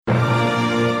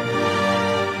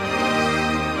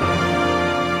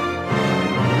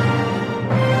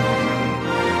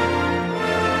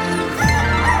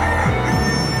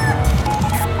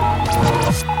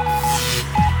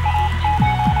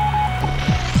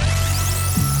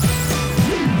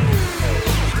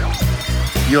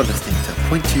You're listening to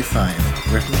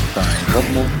 .25, written by Rob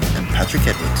Morton and Patrick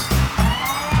Edwards.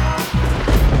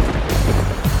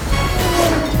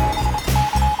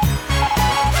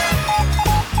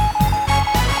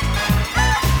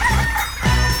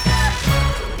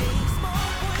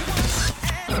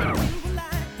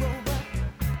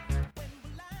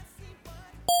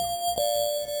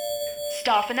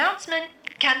 Staff announcement.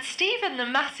 Can Stephen, the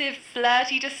massive,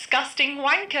 flirty, disgusting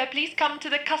wanker, please come to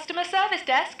the customer service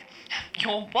desk?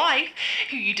 Your wife,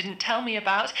 who you didn't tell me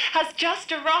about, has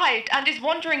just arrived and is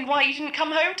wondering why you didn't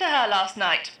come home to her last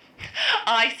night.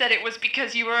 I said it was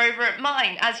because you were over at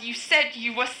mine, as you said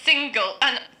you were single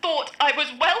and thought I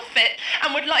was well fit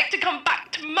and would like to come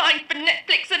back to mine for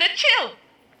Netflix and a chill.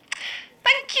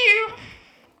 Thank you.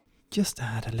 Just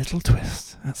add a little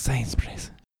twist at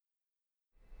Sainsbury's.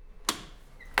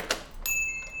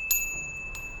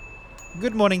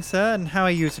 Good morning, sir, and how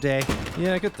are you today?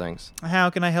 Yeah, good, thanks. How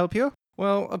can I help you?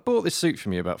 Well, I bought this suit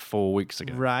from you about 4 weeks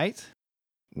ago. Right.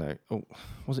 No,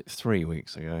 was it 3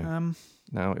 weeks ago?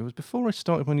 No, it was before I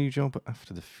started my new job, but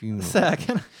after the funeral. Sir,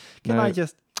 can No. I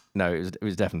just... No, it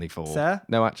was definitely 4. Sir?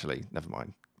 No, actually, never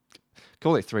mind.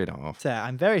 Call it 3.5. Sir,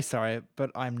 I'm very sorry, but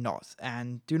I'm not,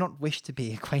 and do not wish to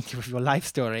be acquainted with your life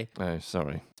story. Oh,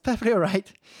 sorry. It's perfectly all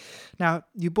right. Now,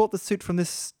 you bought the suit from this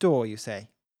store, you say?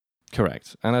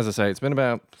 Correct. And as I say, it's been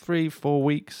about 3-4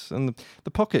 weeks, and the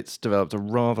pocket's developed a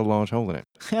rather large hole in it.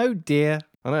 Oh, dear.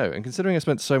 I know, and considering I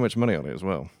spent so much money on it as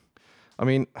well. I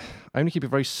mean, I only keep a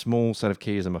very small set of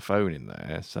keys and my phone in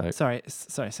there, so... Sorry,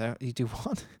 sir, you do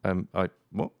what?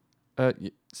 What?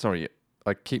 Sorry,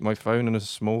 I keep my phone and a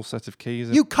small set of keys.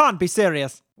 You can't be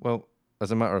serious! Well,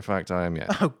 as a matter of fact, I am, yeah.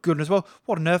 Oh, goodness, well,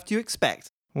 what on earth do you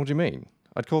expect? What do you mean?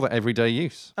 I'd call that everyday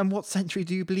use. And what century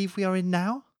do you believe we are in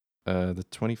now? The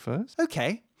 21st?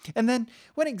 Okay. And then,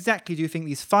 when exactly do you think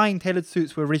these fine tailored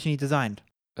suits were originally designed?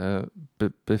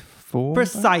 Before?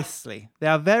 Precisely. They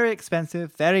are very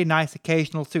expensive, very nice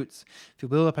occasional suits. If you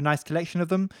build up a nice collection of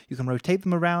them, you can rotate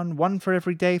them around, one for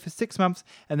every day for 6 months,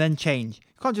 and then change.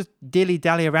 You can't just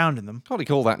dilly-dally around in them. Hardly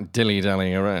call that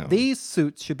dilly-dallying around. These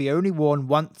suits should be only worn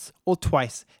once or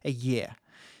twice a year.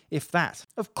 If that.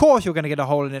 Of course you're going to get a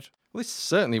hole in it. Well, this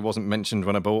certainly wasn't mentioned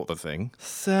when I bought the thing.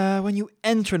 Sir, when you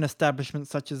enter an establishment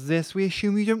such as this, we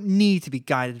assume you don't need to be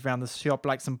guided around the shop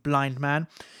like some blind man.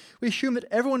 We assume that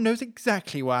everyone knows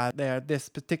exactly why they're at this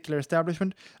particular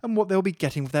establishment and what they'll be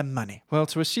getting with their money. Well,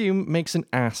 to assume makes an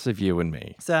ass of you and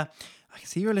me. Sir, I can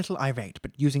see you're a little irate,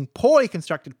 but using poorly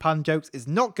constructed pun jokes is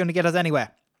not going to get us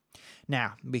anywhere.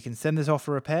 Now, we can send this off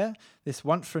for repair, this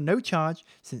once for no charge,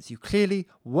 since you clearly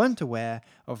weren't aware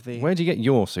of the... Where do you get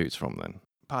your suits from, then?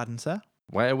 Pardon, sir?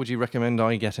 Where would you recommend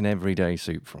I get an everyday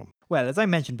suit from? Well, as I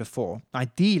mentioned before,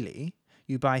 ideally,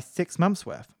 you buy 6 months'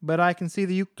 worth, but I can see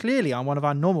that you clearly aren't one of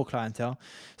our normal clientele,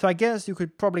 so I guess you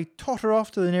could probably totter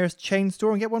off to the nearest chain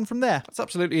store and get one from there. That's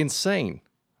absolutely insane.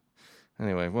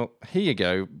 Anyway, well, here you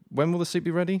go. When will the suit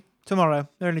be ready? Tomorrow.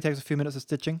 It only takes a few minutes of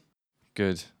stitching.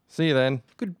 Good. See you then.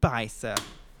 Goodbye, sir.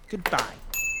 Goodbye.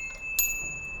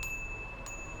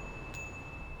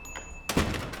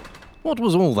 What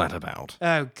was all that about?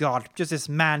 Oh, God. Just this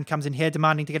man comes in here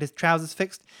demanding to get his trousers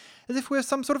fixed, as if we're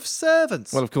some sort of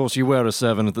servants. Well, of course, you were a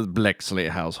servant of the Blexley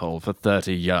household for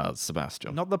 30 years,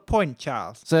 Sebastian. Not the point,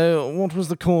 Charles. So, what was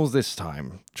the cause this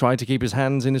time? Tried to keep his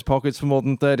hands in his pockets for more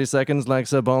than 30 seconds like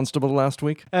Sir Barnstable last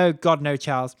week? Oh, God, no,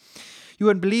 Charles. You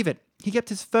wouldn't believe it. He kept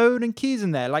his phone and keys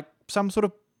in there, like some sort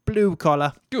of blue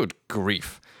collar. Good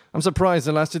grief. I'm surprised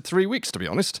it lasted 3 weeks, to be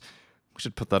honest. We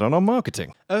should put that on our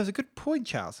marketing. Oh, it's a good point,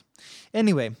 Charles.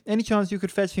 Anyway, any chance you could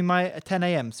fetch me my 10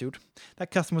 a.m. suit?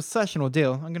 That customer was such an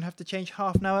ordeal, I'm going to have to change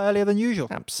half an hour earlier than usual.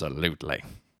 Absolutely.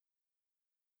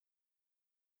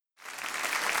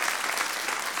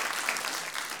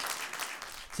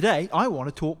 Today, I want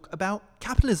to talk about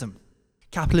capitalism.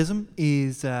 Capitalism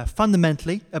is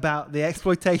fundamentally about the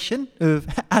exploitation of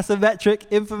asymmetric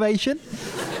information.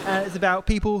 It's about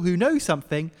people who know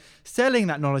something, selling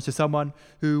that knowledge to someone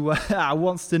who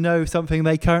wants to know something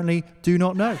they currently do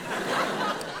not know.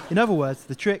 In other words,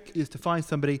 the trick is to find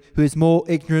somebody who is more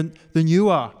ignorant than you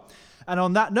are. And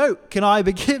on that note, can I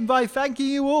begin by thanking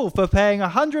you all for paying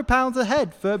 £100 a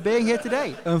head for being here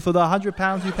today, and for the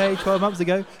 £100 you paid 12 months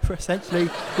ago for essentially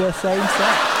the same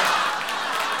stuff.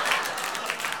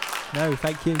 No,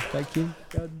 thank you.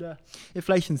 And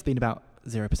inflation's been about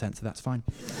 0%, so that's fine.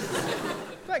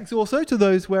 Thanks also to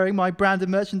those wearing my branded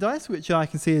merchandise, which I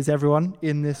can see is everyone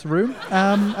in this room.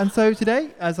 And so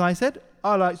today, as I said,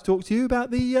 I'd like to talk to you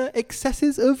about the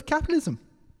excesses of capitalism.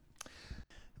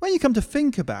 When you come to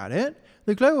think about it,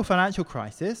 The global financial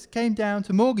crisis came down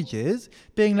to mortgages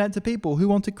being lent to people who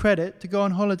wanted credit to go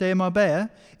on holiday in Marbella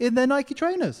in their Nike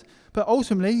trainers, but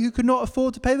ultimately who could not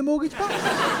afford to pay the mortgage back.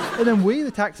 And then we,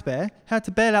 the taxpayer, had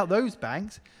to bail out those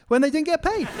banks when they didn't get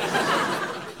paid.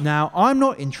 Now, I'm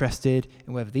not interested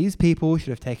in whether these people should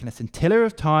have taken a scintilla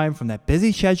of time from their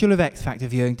busy schedule of X Factor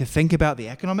viewing to think about the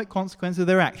economic consequence of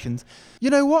their actions. You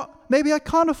know what? Maybe I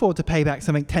can't afford to pay back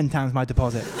something 10 times my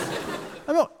deposit.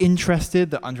 I'm not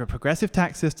interested that under a progressive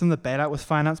tax system, the bailout was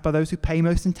financed by those who pay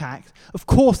most in tax. Of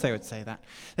course they would say that.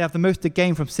 They have the most to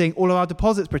gain from seeing all of our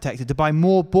deposits protected to buy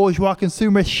more bourgeois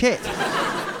consumerist shit.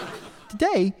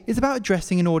 Today is about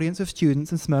addressing an audience of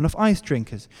students and Smirnoff Ice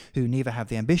drinkers who neither have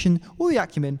the ambition or the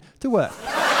acumen to work.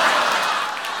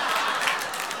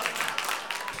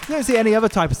 You don't see any other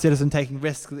type of citizen taking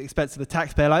risks at the expense of the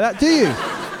taxpayer like that, do you?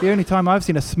 The only time I've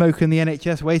seen a smoker in the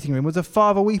NHS waiting room was a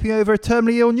father weeping over a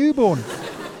terminally ill newborn.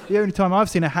 The only time I've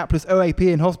seen a hapless OAP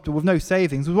in hospital with no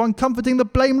savings was one comforting the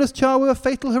blameless child with a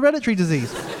fatal hereditary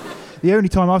disease. The only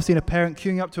time I've seen a parent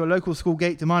queuing up to a local school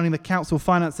gate demanding the council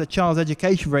finance their child's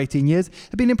education for 18 years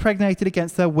had been impregnated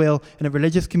against their will in a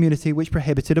religious community which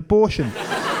prohibited abortion.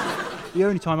 The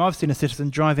only time I've seen a citizen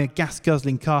driving a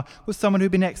gas-guzzling car was someone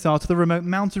who'd been exiled to the remote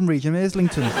mountain region of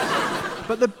Islington.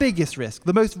 But the biggest risk,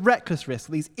 the most reckless risk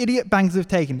these idiot bankers have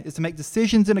taken is to make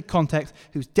decisions in a context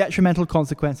whose detrimental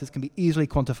consequences can be easily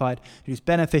quantified, whose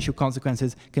beneficial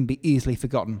consequences can be easily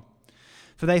forgotten.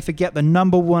 For they forget the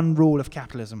number one rule of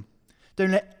capitalism.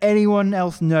 Don't let anyone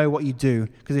else know what you do,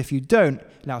 because if you don't,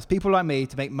 it allows people like me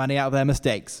to make money out of their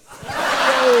mistakes.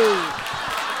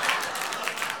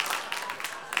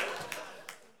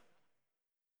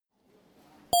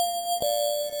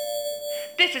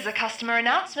 This is a customer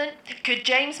announcement. Could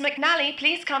James McNally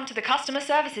please come to the customer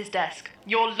services desk?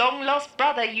 Your long-lost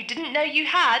brother you didn't know you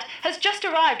had has just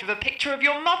arrived with a picture of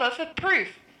your mother for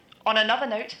proof. On another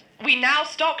note, we now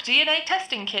stock DNA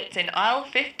testing kits in aisle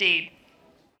 15.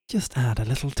 Just add a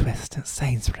little twist at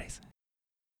Sainsbury's.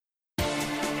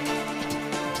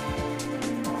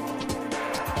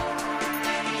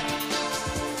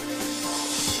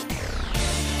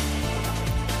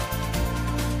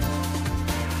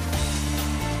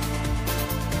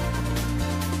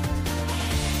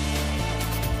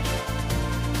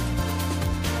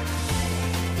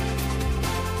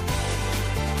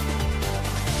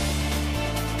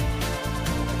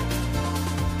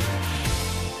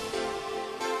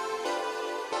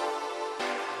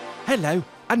 Hello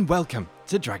and welcome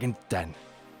to Dragon's Den.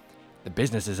 The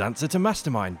business's answer to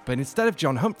Mastermind, but instead of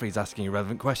John Humphreys asking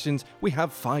irrelevant questions, we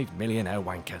have 5 millionaire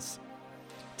wankers.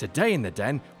 Today in the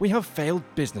den, we have failed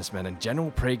businessman and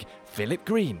general prig Phillip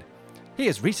Green. He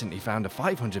has recently found a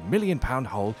 £500 million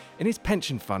hole in his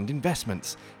pension fund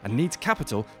investments and needs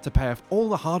capital to pay off all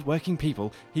the hard-working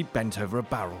people he bent over a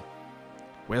barrel.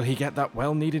 Will he get that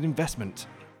well-needed investment?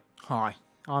 Hi,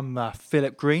 I'm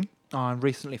Phillip Green. I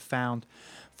recently found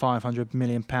 £500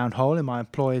 million hole in my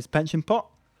employer's pension pot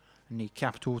and need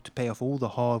capital to pay off all the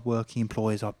hard-working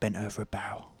employees I've bent over a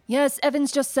barrel. Yes,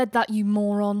 Evans just said that, you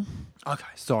moron. Okay,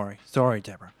 sorry,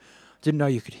 Deborah. Didn't know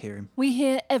you could hear him. We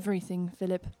hear everything,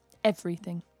 Philip.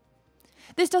 Everything.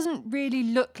 This doesn't really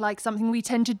look like something we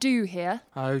tend to do here.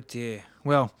 Oh dear.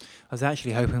 Well, I was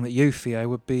actually hoping that you, Theo,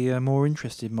 would be more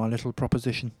interested in my little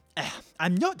proposition.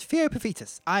 I'm not Theo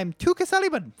Pavitas. I'm Tuka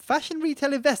Sullivan, fashion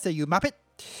retail investor, you muppet.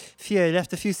 Theo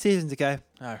left a few seasons ago.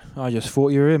 Oh, I just thought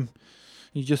you were him.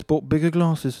 You just bought bigger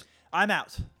glasses. I'm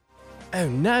out. Oh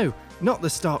no, not the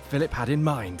start Philip had in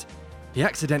mind. He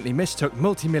accidentally mistook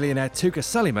multimillionaire Tuka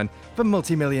Sullivan for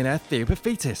multimillionaire Theo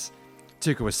Pavitas.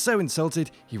 Tuka was so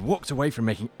insulted, he walked away from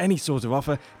making any sort of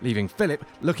offer, leaving Philip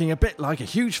looking a bit like a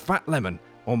huge fat lemon,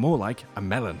 or more like a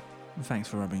melon. Thanks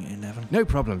for rubbing it in, Evan. No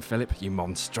problem, Philip, you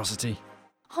monstrosity.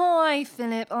 Hi,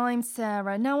 Philip. I'm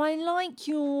Sarah. Now, I like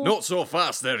your... Not so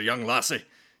fast there, young lassie.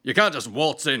 You can't just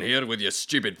waltz in here with your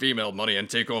stupid female money and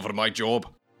take over my job.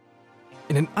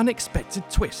 In an unexpected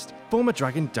twist, former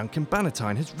dragon Duncan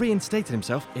Bannatyne has reinstated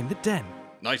himself in the den.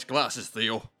 Nice glasses,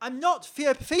 Theo. I'm not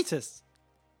Theo Pavitas.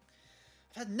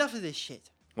 I've had enough of this shit.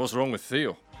 What's wrong with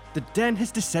Theo? The den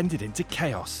has descended into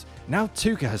chaos. Now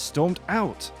Tuka has stormed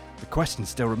out. The question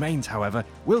still remains, however,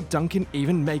 will Duncan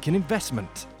even make an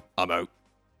investment? I'm out.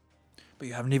 But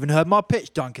you haven't even heard my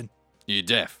pitch, Duncan. You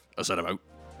deaf? I said I'm out.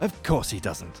 Of course he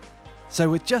doesn't. So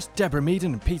with just Deborah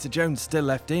Meaden and Peter Jones still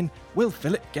left in, will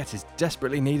Philip get his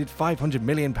desperately needed £500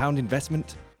 million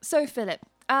investment? So, Philip,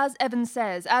 as Evan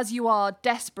says, as you are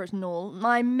desperate and all,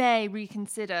 I may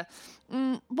reconsider.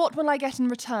 What will I get in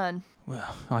return?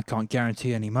 Well, I can't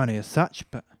guarantee any money as such,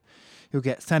 but You'll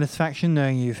get satisfaction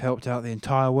knowing you've helped out the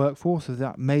entire workforce of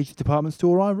that major department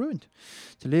store I ruined,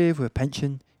 to live with a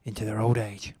pension into their old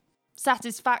age.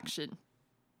 Satisfaction.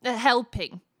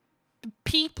 Helping.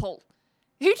 People.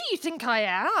 Who do you think I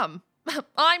am?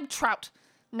 I'm Trout.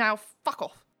 Now fuck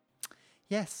off.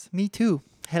 Yes, me too.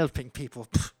 Helping people.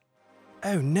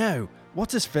 Oh no,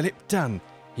 what has Phillip done?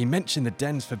 He mentioned the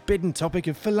den's forbidden topic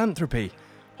of philanthropy.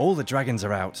 All the dragons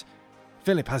are out.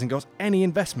 Phillip hasn't got any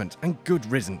investment, and good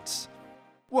riddance.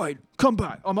 Wait, come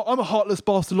back. I'm a heartless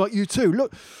bastard like you too.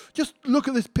 Just look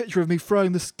at this picture of me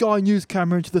throwing the Sky News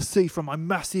camera into the sea from my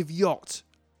massive yacht.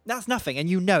 That's nothing, and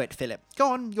you know it, Phillip.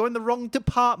 Go on, you're in the wrong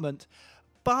department.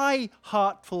 Bye,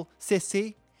 heartful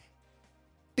sissy.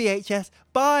 BHS,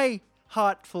 bye,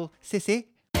 heartful sissy.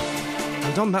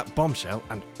 And on that bombshell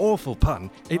and awful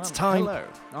pun, it's time... Hello,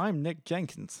 I'm Nick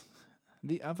Jenkins.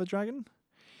 The other dragon?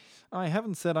 I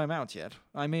haven't said I'm out yet.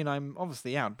 I mean, I'm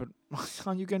obviously out, but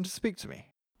are you going to speak to me?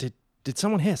 Did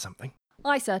someone hear something?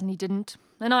 I certainly didn't.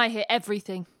 And I hear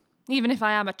everything. Even if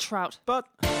I am a trout. But...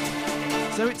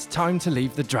 So it's time to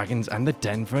leave the dragons and the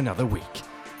den for another week.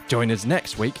 Join us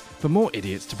next week for more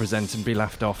idiots to present and be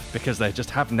laughed off because they just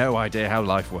have no idea how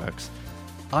life works.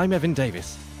 I'm Evan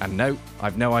Davis, and no,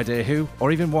 I've no idea who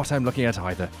or even what I'm looking at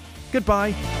either.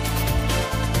 Goodbye.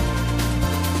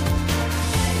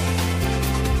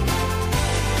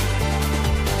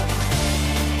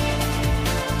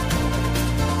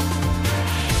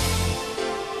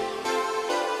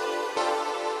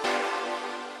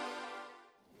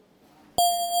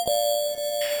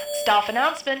 Staff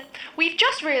announcement. We've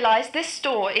just realised this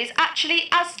store is actually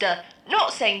Asda,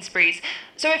 not Sainsbury's.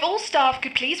 So if all staff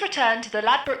could please return to the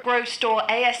Ladbroke Grove store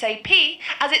ASAP,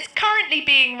 as it's currently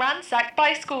being ransacked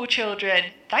by school children.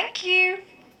 Thank you.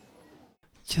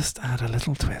 Just add a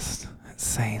little twist at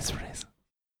Sainsbury's.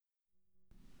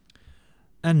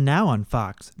 And now on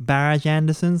Fox, Barage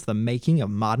Anderson's The Making of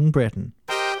Modern Britain.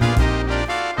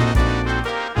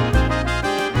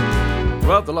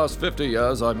 Throughout the last 50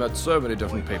 years, I've met so many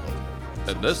different people.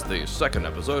 In this, the second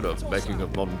episode of Making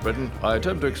of Modern Britain, I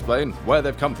attempt to explain where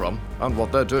they've come from and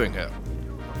what they're doing here.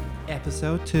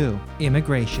 Episode 2,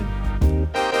 Immigration.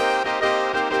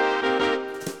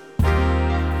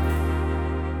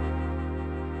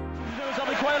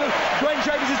 Dwayne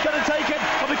Chambers is going to take it.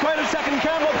 Obiquelu second,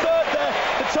 Campbell third there.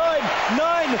 The time,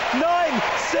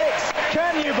 9:9:6.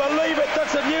 Can you believe it?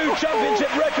 That's a new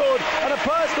championship record and a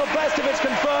personal best if it's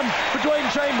confirmed for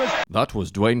Dwayne Chambers. That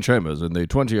was Dwayne Chambers in the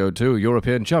 2002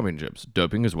 European Championships,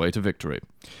 doping his way to victory.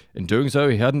 In doing so,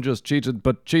 he hadn't just cheated,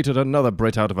 but cheated another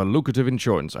Brit out of a lucrative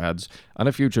insurance ads and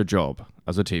a future job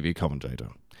as a TV commentator.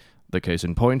 The case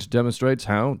in point demonstrates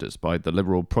how, despite the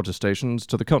liberal protestations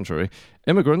to the contrary,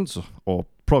 immigrants, or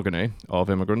progeny of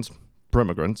immigrants,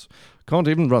 primigrants, can't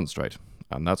even run straight,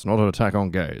 and that's not an attack on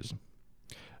gays.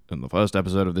 In the first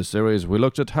episode of this series, we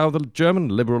looked at how the German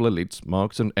liberal elites,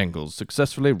 Marx and Engels,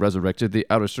 successfully resurrected the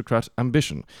aristocrat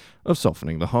ambition of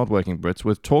softening the hard-working Brits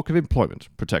with talk of employment,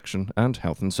 protection, and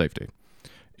health and safety.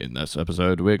 In this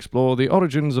episode, we explore the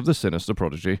origins of the sinister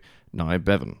prodigy, Nye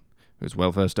Bevan, whose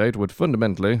welfare state would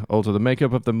fundamentally alter the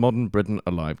makeup of the modern Britain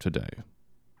alive today.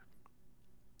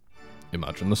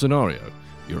 Imagine the scenario.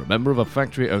 You're a member of a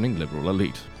factory-owning liberal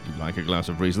elite. You like a glass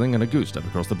of Riesling and a goose step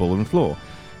across the ballroom floor.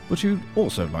 But you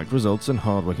also like results, and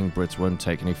hard-working Brits won't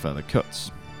take any further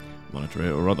cuts, monetary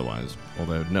or otherwise,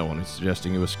 although no one is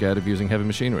suggesting you are scared of using heavy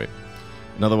machinery.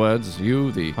 In other words,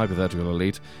 you, the hypothetical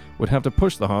elite, would have to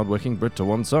push the hard-working Brit to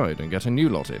one side and get a new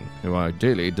lot in, who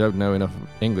ideally don't know enough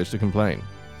English to complain.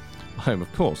 I am,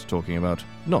 of course, talking about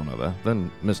none other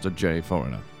than Mr. J.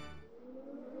 Foreigner.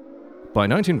 By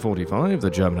 1945, the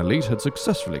German elite had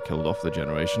successfully killed off the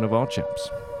generation of our chaps,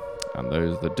 and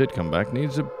those that did come back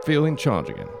needed to feel in charge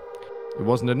again. It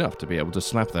wasn't enough to be able to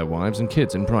slap their wives and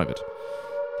kids in private.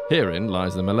 Herein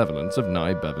lies the malevolence of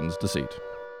Nye Bevan's deceit.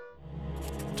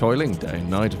 Toiling day and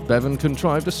night, Bevan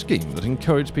contrived a scheme that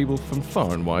encouraged people from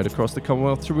far and wide across the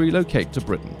Commonwealth to relocate to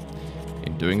Britain.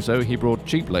 In doing so, he brought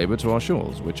cheap labour to our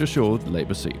shores, which assured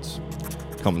labour seats.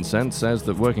 Common sense says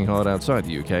that working hard outside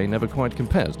the UK never quite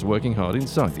compares to working hard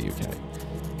inside the UK.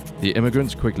 The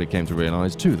immigrants quickly came to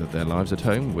realise too that their lives at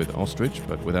home, with ostrich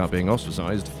but without being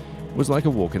ostracised, was like a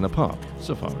walk in the park,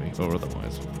 safari or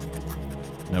otherwise.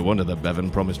 No wonder that Bevan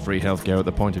promised free healthcare at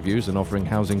the point of use and offering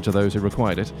housing to those who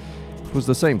required it. It was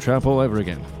the same trap all over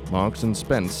again. Marx and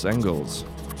Spence Engels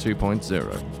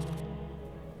 2.0.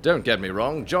 Don't get me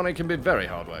wrong, Johnny can be very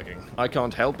hardworking. I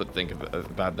can't help but think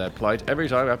about their plight every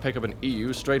time I pick up an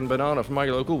EU straightened banana from my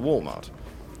local Walmart.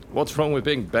 What's wrong with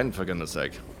being bent, for goodness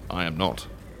sake? I am not.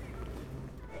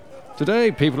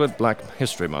 Today, people at Black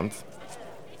History Month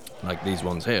like these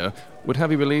ones here, would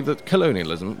have you believe that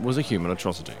colonialism was a human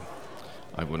atrocity.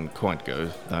 I wouldn't quite go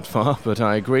that far, but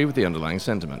I agree with the underlying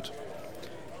sentiment.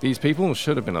 These people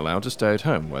should have been allowed to stay at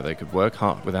home, where they could work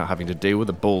hard without having to deal with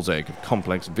the ball's ache of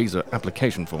complex visa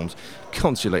application forms,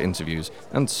 consular interviews,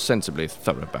 and sensibly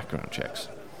thorough background checks.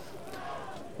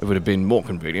 It would have been more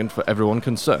convenient for everyone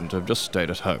concerned to have just stayed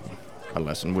at home, a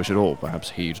lesson we should all perhaps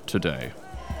heed today.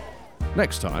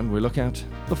 Next time, we look at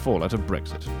the fallout of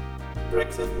Brexit.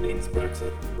 Brexit means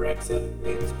Brexit. Brexit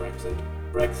means Brexit.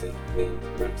 Brexit means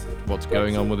Brexit. What's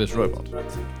going on with this robot?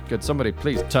 Could somebody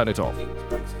please turn it off?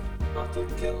 Not to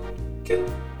kill, kill,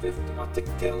 50, not to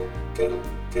kill, kill,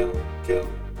 kill, kill,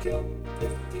 kill,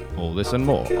 50. All this and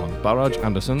more on Barage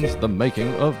Anderson's The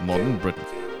Making of Modern Britain.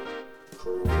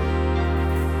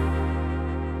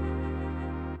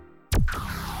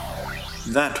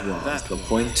 That was the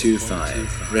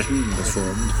 .25, written and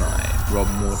performed by Rob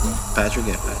Morton, Patrick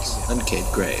Edwards, and Kate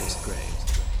Graves.